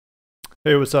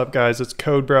Hey, what's up guys? It's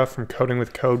CodeBrah from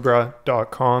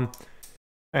codingwithcodebrah.com.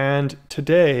 And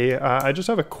today I just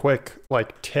have a quick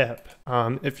tip.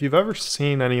 If you've ever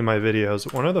seen any of my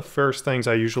videos, one of the first things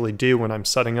I usually do when I'm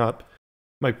setting up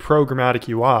my programmatic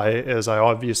UI is I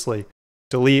obviously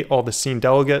delete all the scene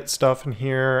delegate stuff in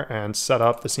here and set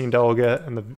up the scene delegate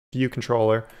and the view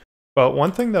controller. But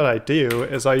one thing that I do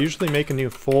is I usually make a new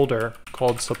folder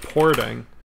called supporting.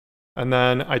 And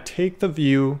then I take the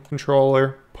view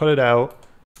controller, put it out,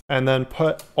 and then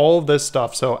put all of this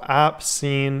stuff. So app,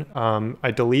 scene, I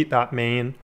delete that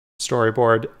main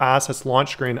storyboard, assets,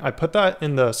 launch screen. I put that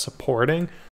in the supporting,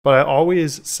 but I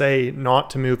always say not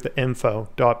to move the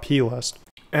Info.plist.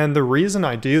 And the reason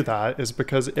I do that is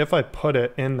because if I put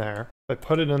it in there, if I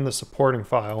put it in the supporting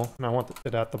file, and I want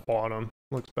it at the bottom,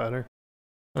 looks better.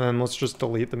 And then let's just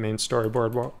delete the main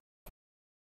storyboard while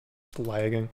it's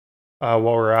lagging. While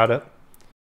we're at it.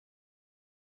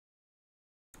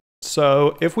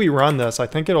 So if we run this, I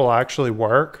think it'll actually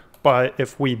work, but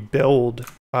if we build,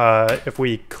 if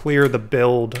we clear the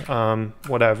build,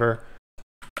 whatever,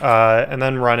 and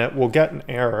then run it, we'll get an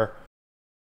error.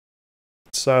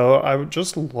 So I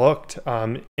just looked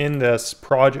in this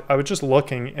project, I was just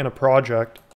looking in a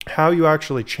project how you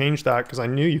actually change that, because I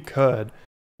knew you could,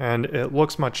 and it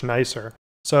looks much nicer.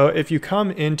 So if you come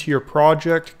into your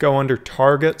project, go under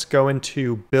targets, go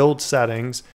into build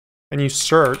settings, and you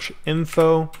search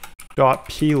info.plist,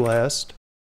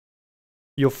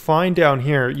 you'll find down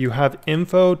here you have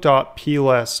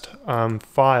info.plist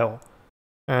file.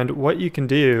 And what you can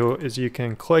do is you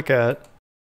can click it,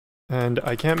 and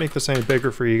I can't make this any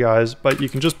bigger for you guys, but you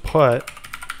can just put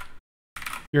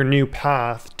your new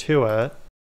path to it.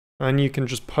 And you can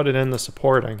just put it in the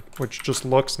supporting, which just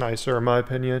looks nicer in my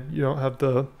opinion. You don't have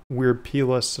the weird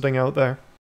plist sitting out there.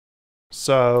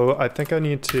 So I think I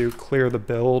need to clear the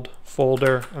build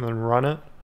folder and then run it.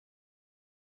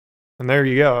 And there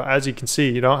you go. As you can see,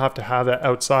 you don't have to have it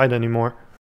outside anymore.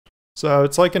 So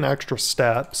it's like an extra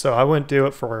step. So I wouldn't do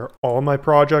it for all my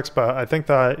projects, but I think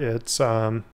that it's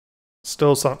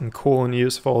still something cool and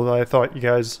useful that I thought you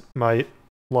guys might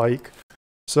like.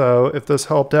 So if this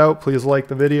helped out, please like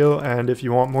the video, and if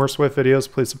you want more Swift videos,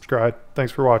 please subscribe.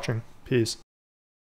 Thanks for watching. Peace.